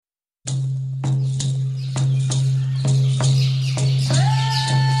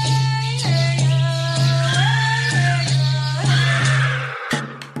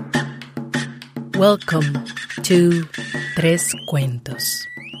Welcome to Tres Cuentos.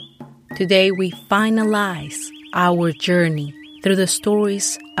 Today we finalize our journey through the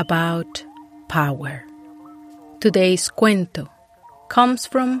stories about power. Today's cuento comes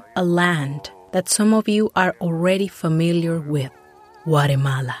from a land that some of you are already familiar with,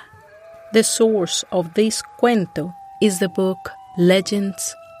 Guatemala. The source of this cuento is the book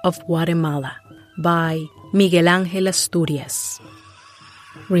Legends of Guatemala by Miguel Ángel Asturias.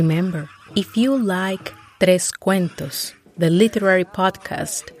 Remember, if you like Tres Cuentos, the literary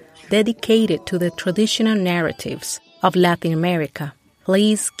podcast dedicated to the traditional narratives of Latin America,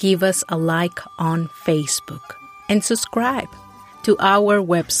 please give us a like on Facebook and subscribe to our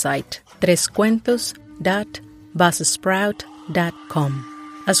website,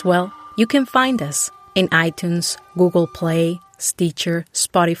 trescuentos.buzzsprout.com. As well, you can find us in iTunes, Google Play, Stitcher,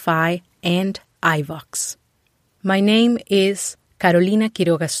 Spotify, and iVoox. My name is Carolina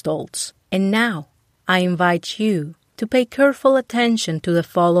Quiroga Stoltz, and now I invite you to pay careful attention to the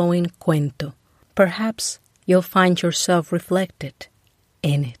following cuento. Perhaps you'll find yourself reflected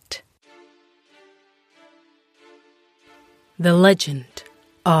in it. The Legend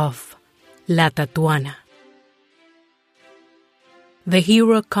of La Tatuana. The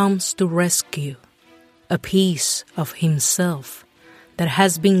hero comes to rescue a piece of himself that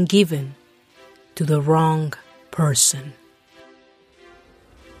has been given to the wrong person.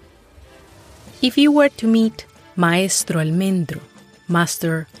 If you were to meet Maestro Almendro,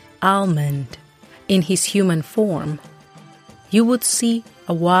 Master Almond, in his human form, you would see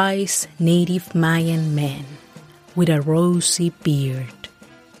a wise native Mayan man with a rosy beard.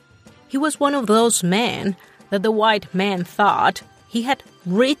 He was one of those men that the white man thought he had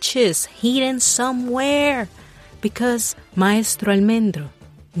riches hidden somewhere because Maestro Almendro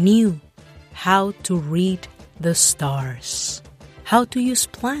knew how to read the stars, how to use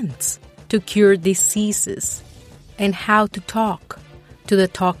plants to cure diseases, and how to talk to the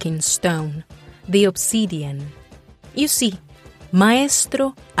talking stone, the obsidian. You see,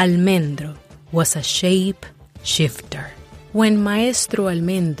 Maestro Almendro was a shape shifter. When Maestro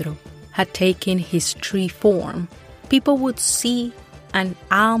Almendro had taken his tree form, people would see an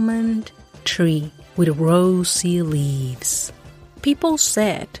almond tree with rosy leaves. People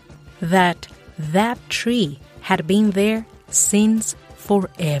said that tree had been there since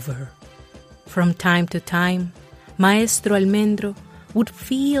forever. From time to time, Maestro Almendro would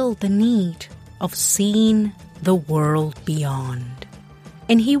feel the need of seeing the world beyond,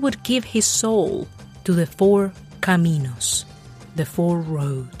 and he would give his soul to the 4 caminos, the 4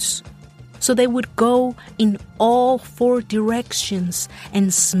 roads, so they would go in all 4 directions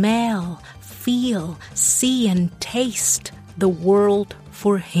and smell, feel, see, and taste the world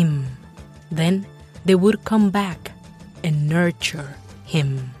for him. Then they would come back and nurture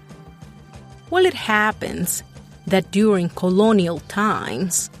him. Well, it happens that during colonial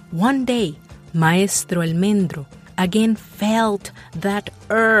times, one day, Maestro Almendro again felt that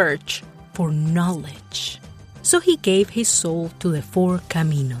urge for knowledge. So he gave his soul to the 4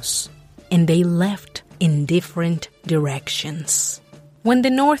 caminos, and they left in different directions. When the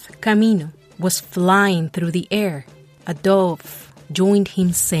North Camino was flying through the air, a dove joined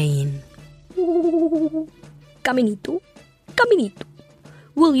him saying, Caminito, Caminito,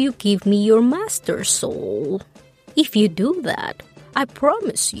 will you give me your master's soul? If you do that, I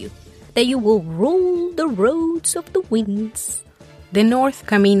promise you that you will rule the roads of the winds. The North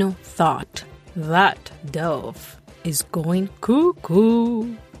Camino thought, that dove is going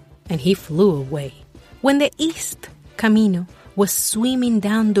cuckoo, and he flew away. When the East Camino was swimming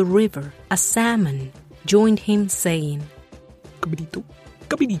down the river, a salmon joined him saying, Caminito,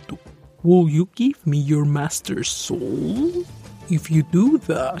 Caminito, will you give me your master's soul? If you do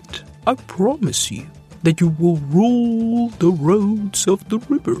that, I promise you that you will rule the roads of the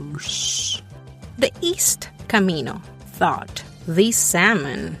rivers. The East Camino thought, this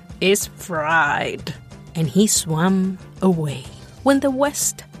salmon is fried, and he swam away. When the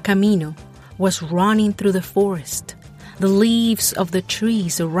West Camino was running through the forest, the leaves of the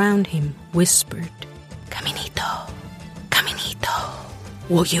trees around him whispered, Caminito, Caminito,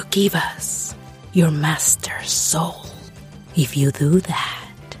 will you give us your master's soul? If you do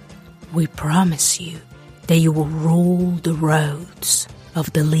that, we promise you that you will rule the roads of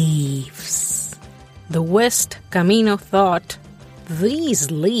the leaves. The West Camino thought,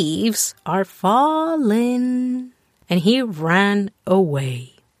 these leaves are falling, and he ran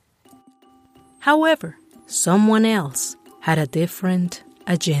away. However, someone else had a different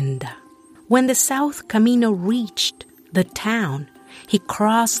agenda. When the South Camino reached the town, he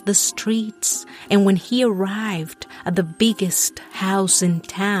crossed the streets, and when he arrived at the biggest house in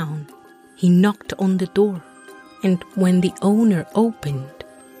town, he knocked on the door, and when the owner opened,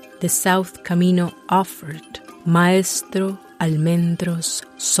 the South Camino offered Maestro Almendro's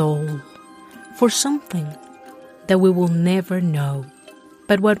soul for something that we will never know.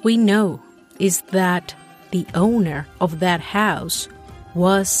 But what we know is that the owner of that house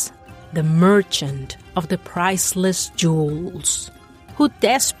was the merchant of the priceless jewels, who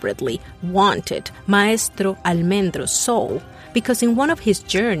desperately wanted Maestro Almendro's soul because in one of his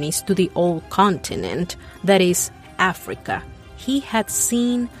journeys to the old continent, that is, Africa, he had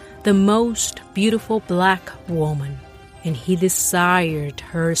seen the most beautiful black woman, and he desired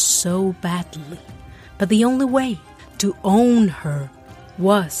her so badly. But the only way to own her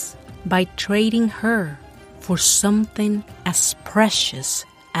was by trading her for something as precious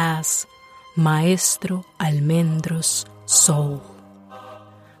as Maestro Almendro's soul.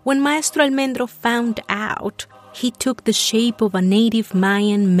 When Maestro Almendro found out, he took the shape of a native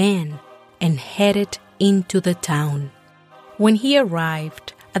Mayan man and headed into the town. When he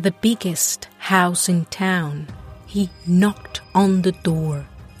arrived at the biggest house in town, he knocked on the door,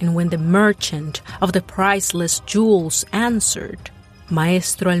 and when the merchant of the priceless jewels answered,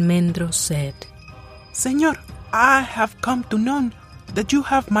 Maestro Almendro said, Señor, I have come to know that you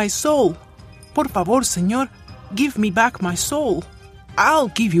have my soul. Por favor, señor, give me back my soul. I'll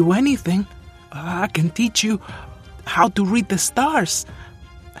give you anything. I can teach you how to read the stars,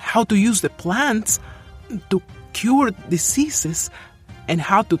 how to use the plants to cure diseases, and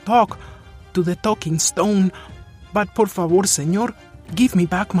how to talk to the talking stone. But por favor, señor, give me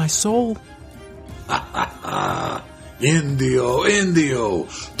back my soul. Indio,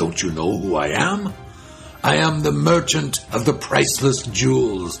 don't you know who I am? I am the merchant of the priceless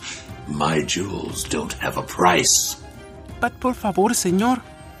jewels. My jewels don't have a price. But por favor, señor,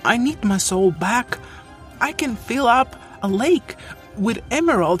 I need my soul back. I can fill up a lake with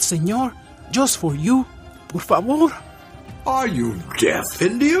emeralds, señor, just for you. Por favor. Are you deaf,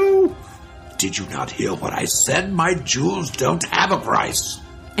 Indio? Did you not hear what I said? My jewels don't have a price.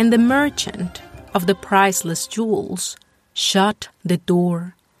 And the merchant of the priceless jewels shut the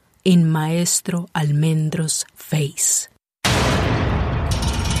door in Maestro Almendro's face.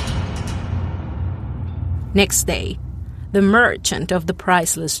 Next day, the merchant of the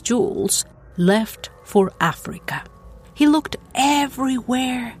priceless jewels left for Africa. He looked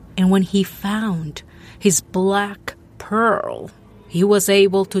everywhere, and when he found his black pearl, he was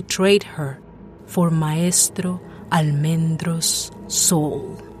able to trade her for Maestro Almendro's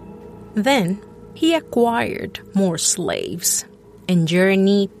soul. Then he acquired more slaves and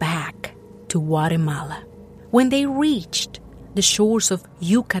journeyed back to Guatemala. When they reached the shores of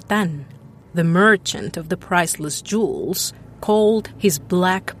Yucatan, the merchant of the priceless jewels called his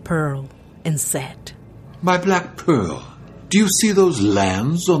black pearl and said, My black pearl, do you see those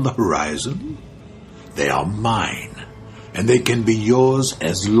lands on the horizon? They are mine, and they can be yours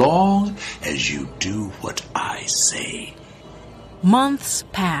as long as you do what I say. Months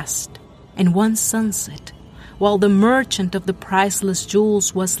passed, and one sunset, while the merchant of the priceless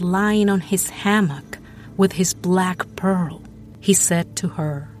jewels was lying on his hammock with his black pearl, he said to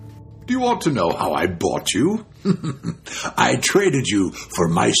her, Do you want to know how I bought you? I traded you for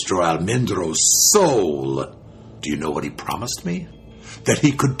Maestro Almendro's soul. Do you know what he promised me? That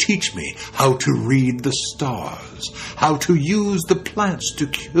he could teach me how to read the stars, how to use the plants to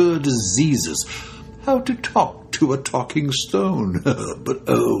cure diseases, how to talk to a talking stone. But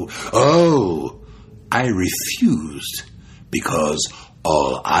I refused because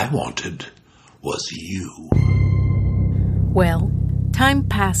all I wanted was you. Well, time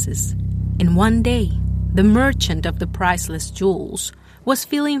passes, and one day, the merchant of the priceless jewels was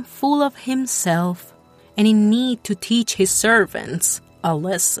feeling full of himself and in need to teach his servants a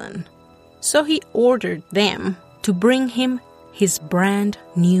lesson. So he ordered them to bring him his brand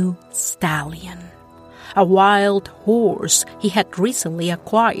new stallion, a wild horse he had recently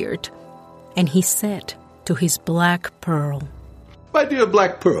acquired, and he said to his black pearl, My dear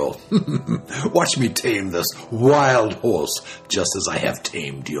black pearl, watch me tame this wild horse just as I have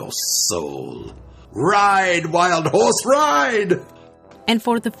tamed your soul. Ride, wild horse, ride! And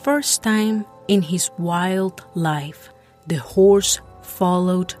for the first time in his wild life, the horse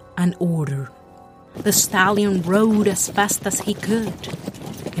followed an order. The stallion rode as fast as he could.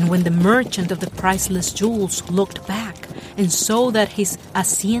 And when the merchant of the priceless jewels looked back and saw that his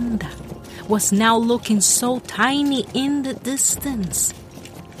hacienda was now looking so tiny in the distance,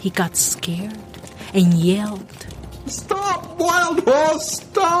 he got scared and yelled, Stop, wild horse,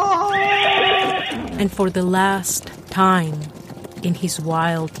 stop! And for the last time in his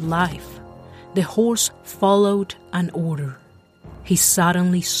wild life, the horse followed an order. He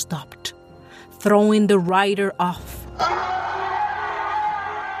suddenly stopped throwing the rider off.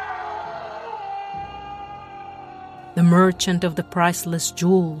 The merchant of the priceless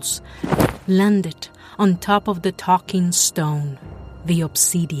jewels landed on top of the talking stone, the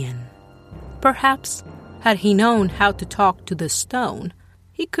obsidian. Perhaps, had he known how to talk to the stone,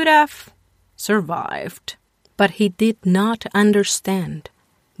 he could have survived. But he did not understand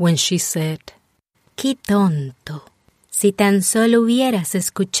when she said, ¡Qué tonto! Si tan solo hubieras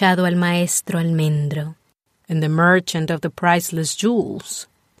escuchado al maestro almendro. And the merchant of the priceless jewels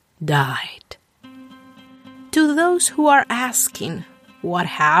died. To those who are asking what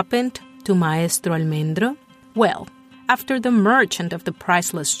happened to Maestro Almendro, well, after the merchant of the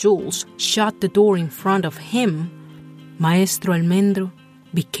priceless jewels shut the door in front of him, Maestro Almendro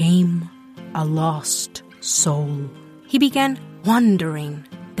became a lost soul. He began wandering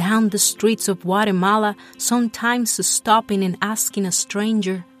down the streets of Guatemala, sometimes stopping and asking a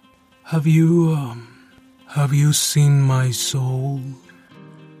stranger, Have you seen my soul?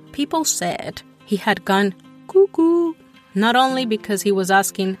 People said he had gone cuckoo, not only because he was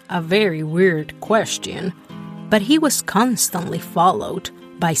asking a very weird question, but he was constantly followed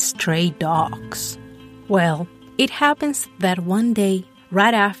by stray dogs. Well, it happens that one day,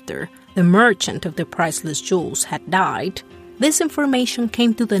 right after the merchant of the priceless jewels had died, this information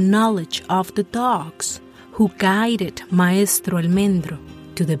came to the knowledge of the dogs, who guided Maestro Almendro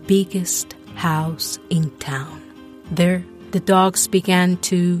to the biggest house in town. There, the dogs began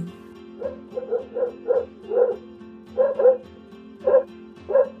to...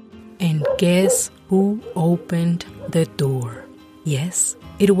 And guess who opened the door? Yes,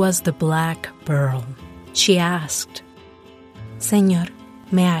 it was the Black Pearl. She asked, Señor,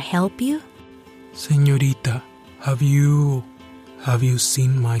 may I help you? Señorita, have you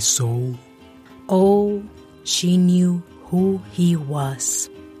seen my soul? Oh, she knew who he was.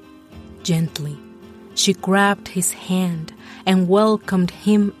 Gently, she grabbed his hand and welcomed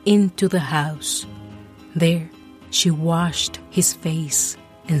him into the house. There, she washed his face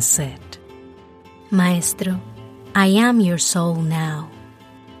and said, Maestro, I am your soul now.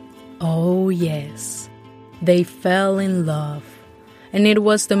 Oh, yes. They fell in love, and it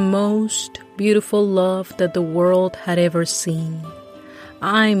was the most beautiful love that the world had ever seen.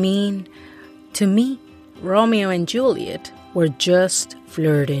 I mean, to me, Romeo and Juliet were just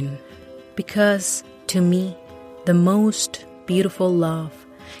flirting. Because, to me, the most beautiful love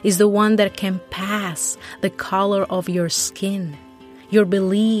is the one that can pass the color of your skin, your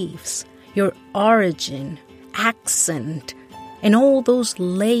beliefs, your origin, accent, and all those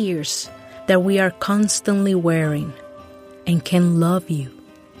layers that we are constantly wearing, and can love you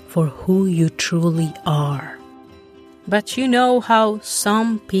for who you truly are. But you know how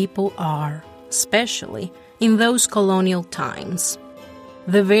some people are, especially in those colonial times.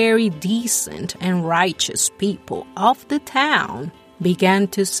 The very decent and righteous people of the town began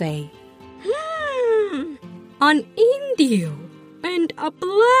to say, An Indio and a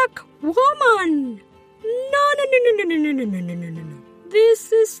black woman. No.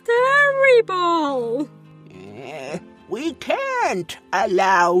 This is terrible. We can't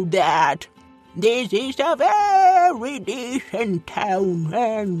allow that. This is a very decent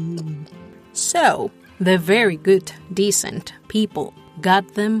town. So, the very good, decent people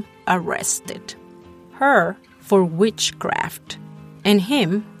got them arrested. Her for witchcraft, and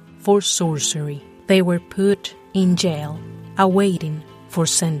him for sorcery. They were put in jail, awaiting for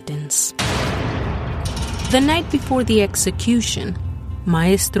sentence. The night before the execution,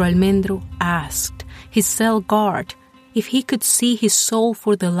 Maestro Almendro asked his cell guard if he could see his soul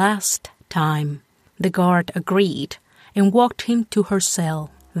for the last time. The guard agreed and walked him to her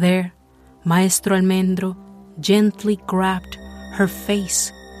cell. There, Maestro Almendro gently grabbed her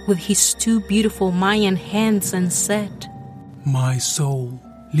face with his two beautiful Mayan hands and said, My soul,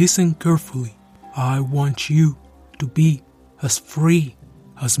 listen carefully. I want you to be as free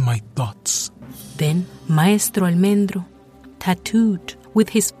as my thoughts. Then Maestro Almendro tattooed with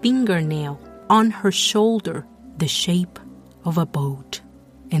his fingernail on her shoulder the shape of a boat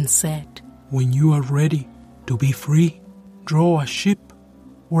and said, When you are ready to be free, draw a ship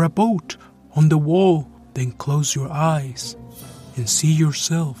or a boat on the wall, then close your eyes and see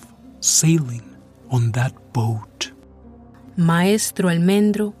yourself sailing on that boat. Maestro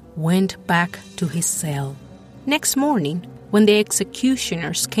Almendro went back to his cell. Next morning, when the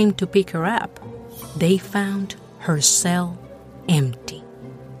executioners came to pick her up, they found her cell empty.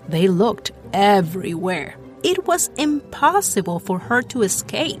 They looked everywhere. It was impossible for her to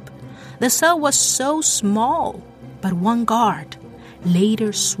escape. The cell was so small, but one guard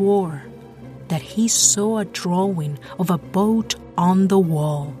later swore that he saw a drawing of a boat on the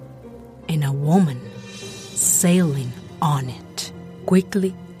wall, and a woman sailing on it.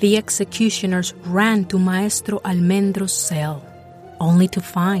 Quickly, the executioners ran to Maestro Almendro's cell, only to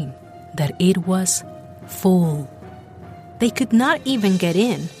find that it was full. They could not even get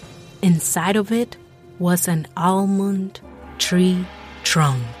in. Inside of it was an almond tree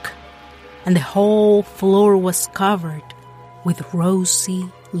trunk, and the whole floor was covered with rosy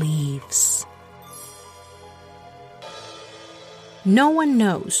leaves. No one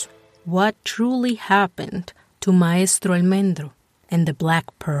knows what truly happened to Maestro Almendro and the Black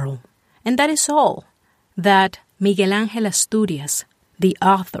Pearl. And that is all that Miguel Ángel Asturias, the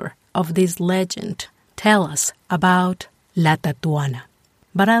author of this legend, tells us about La Tatuana.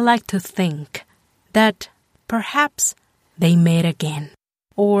 But I like to think that perhaps they met again,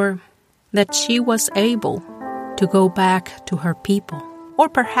 or that she was able to go back to her people, or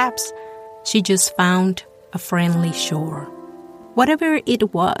perhaps she just found a friendly shore. Whatever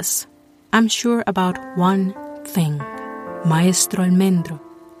it was, I'm sure about one thing. Maestro Almendro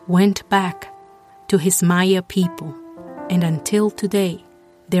went back to his Maya people, and until today,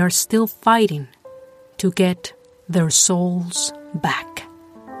 they are still fighting to get their souls back,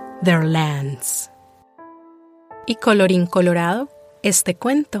 their lands. Y colorín colorado, este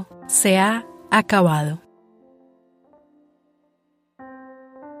cuento se ha acabado.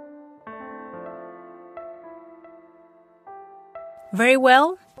 Very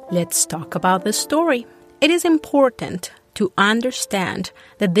well, let's talk about the story. It is important to understand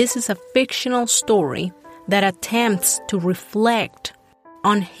that this is a fictional story that attempts to reflect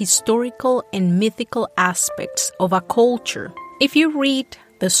on historical and mythical aspects of a culture. If you read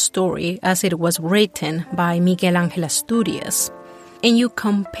the story as it was written by Miguel Ángel Asturias, and you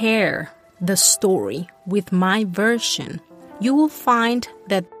compare the story with my version, you will find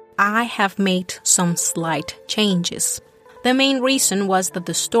that I have made some slight changes. The main reason was that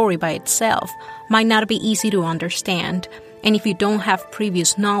the story by itself might not be easy to understand, and if you don't have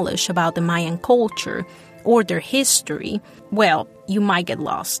previous knowledge about the Mayan culture or their history, well, you might get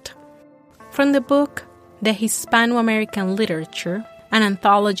lost. From the book, The Hispano-American Literature, an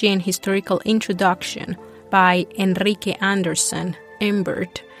anthology and historical introduction by Enrique Anderson,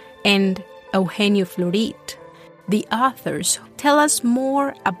 Imbert, and Eugenio Florit, the authors tell us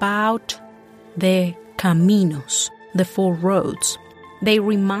more about the caminos, the four roads. They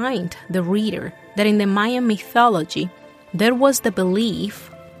remind the reader that in the Mayan mythology, there was the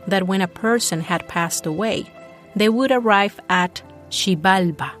belief that when a person had passed away, they would arrive at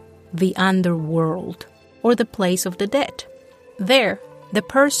Xibalba, the underworld, or the place of the dead. There, the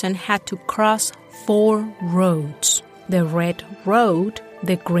person had to cross 4 roads: the red road,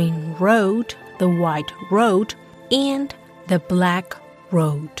 the green road, the white road, and the black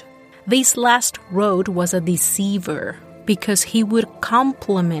road. This last road was a deceiver because he would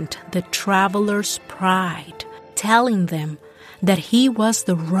compliment the traveler's pride, telling them that he was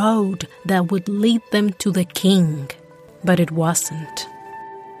the road that would lead them to the king. But it wasn't.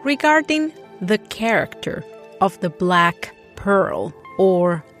 Regarding the character of the Black Pearl,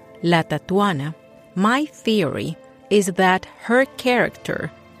 or La Tatuana, my theory is that her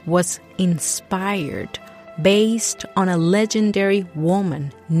character was inspired based on a legendary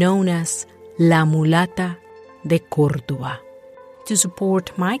woman known as La Mulata de Córdoba. To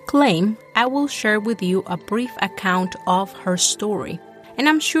support my claim, I will share with you a brief account of her story, and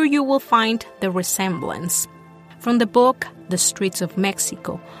I'm sure you will find the resemblance. From the book The Streets of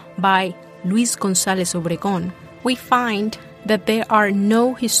Mexico by Luis González Obregón, we find that there are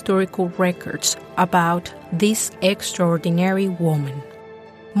no historical records about this extraordinary woman.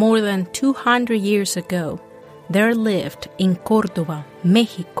 More than 200 years ago, there lived in Córdoba,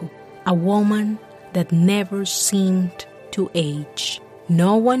 Mexico, a woman that never seemed to age.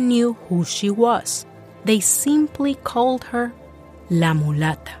 No one knew who she was. They simply called her La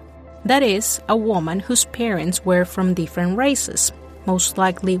Mulata. That is, a woman whose parents were from different races. Most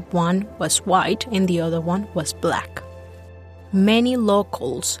likely one was white and the other one was black. Many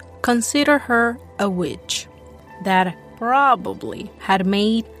locals consider her a witch that probably had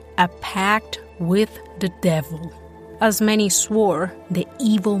made a pact with the devil, as many swore the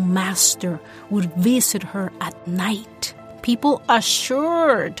evil master would visit her at night. People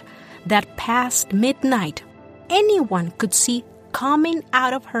assured that past midnight, anyone could see coming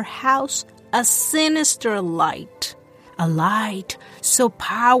out of her house a sinister light, a light so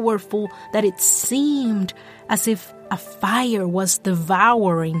powerful that it seemed as if a fire was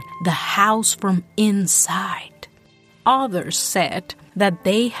devouring the house from inside. Others said that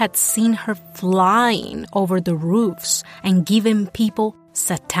they had seen her flying over the roofs and giving people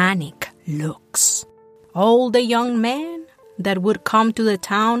satanic looks. All the young men that would come to the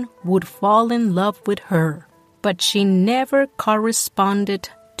town would fall in love with her, but she never corresponded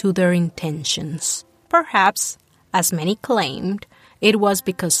to their intentions. Perhaps, as many claimed, it was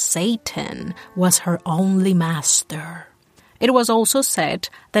because Satan was her only master. It was also said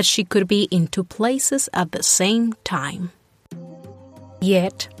that she could be in two places at the same time.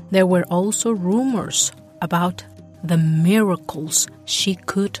 Yet, there were also rumors about the miracles she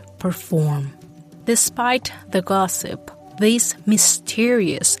could perform. Despite the gossip, this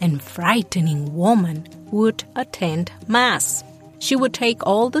mysterious and frightening woman would attend Mass. She would take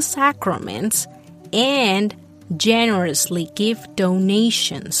all the sacraments and generously give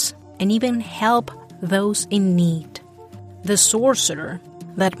donations and even help those in need. The sorcerer,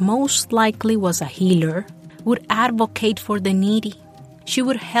 that most likely was a healer, would advocate for the needy. She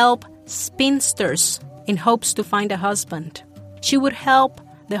would help spinsters in hopes to find a husband. She would help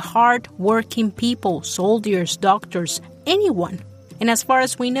the hard-working people, soldiers, doctors, anyone. And as far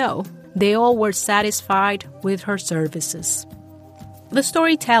as we know, they all were satisfied with her services. The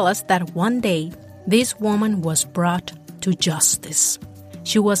story tells us that one day, this woman was brought to justice.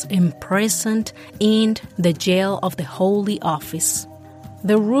 She was imprisoned in the jail of the Holy Office.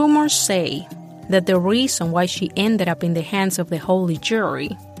 The rumors say that the reason why she ended up in the hands of the Holy Jury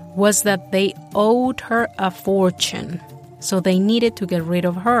was that they owed her a fortune, so they needed to get rid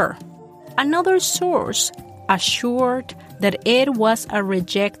of her. Another source assured that it was a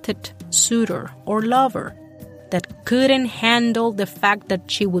rejected suitor or lover that couldn't handle the fact that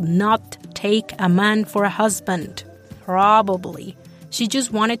she would not take a man for a husband. Probably she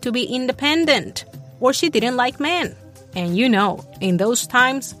just wanted to be independent, or she didn't like men. And you know, in those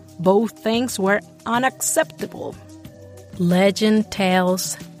times, both things were unacceptable. Legend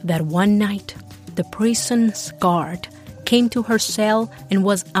tells that one night, the prison's guard came to her cell and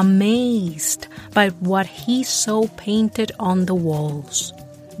was amazed by what he saw painted on the walls.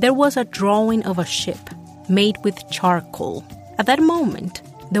 There was a drawing of a ship made with charcoal. At that moment,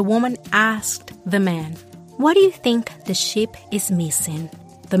 the woman asked the man, "What do you think the ship is missing?"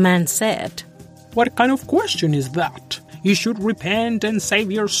 The man said, What kind of question is that? You should repent and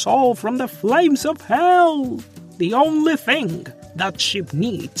save your soul from the flames of hell. The only thing that ship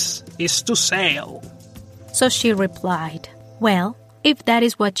needs is to sail. So she replied, "Well, if that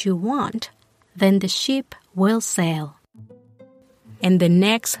is what you want, then the ship will sail." And the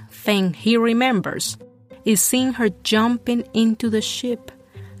next thing he remembers is seeing her jumping into the ship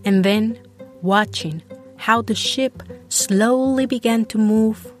and then watching how the ship slowly began to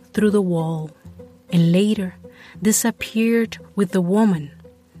move through the wall and later disappeared with the woman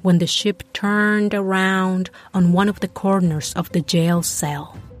when the ship turned around on one of the corners of the jail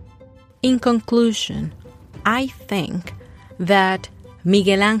cell. In conclusion, I think that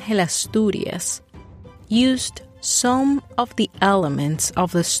Miguel Ángel Asturias used some of the elements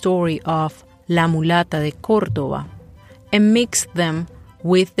of the story of La Mulata de Córdoba and mixed them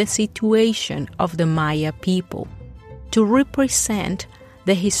with the situation of the Maya people to represent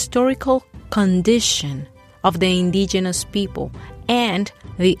the historical condition of the indigenous people and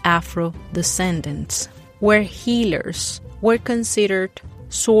the Afro-descendants, where healers were considered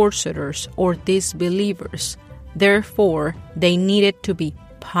sorcerers or disbelievers. Therefore, they needed to be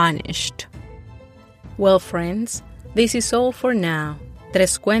punished. Well, friends, this is all for now.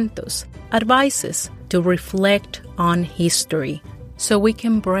 Tres Cuentos advises to reflect on history so we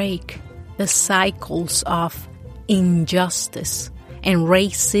can break the cycles of injustice and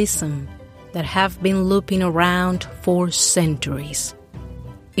racism that have been looping around for centuries.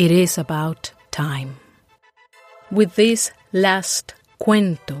 It is about time. With this last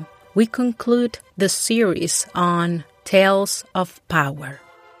cuento, we conclude the series on Tales of Power.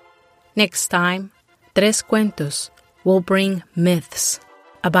 Next time, Tres Cuentos will bring myths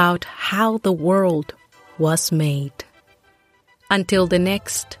about how the world was made. Until the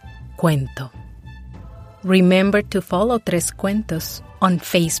next cuento. Remember to follow Tres Cuentos on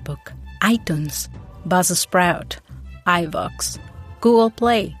Facebook, iTunes, Buzzsprout, iVoox, Google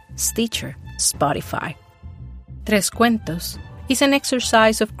Play, Stitcher, Spotify. Tres Cuentos is an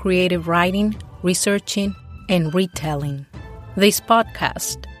exercise of creative writing, researching, and retelling. This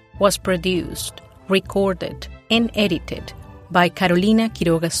podcast was produced, recorded, and edited by Carolina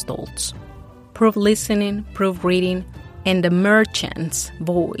Quiroga Stoltz. Proof listening, proof reading, and The Merchant's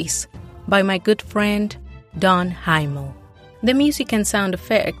Voice by my good friend Don Heimel. The music and sound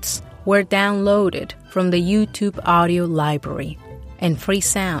effects were downloaded from the YouTube audio library and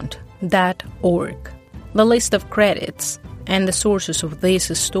freesound.org. The list of credits and the sources of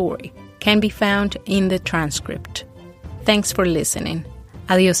this story can be found in the transcript. Thanks for listening.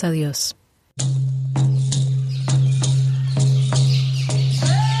 Adiós, adiós.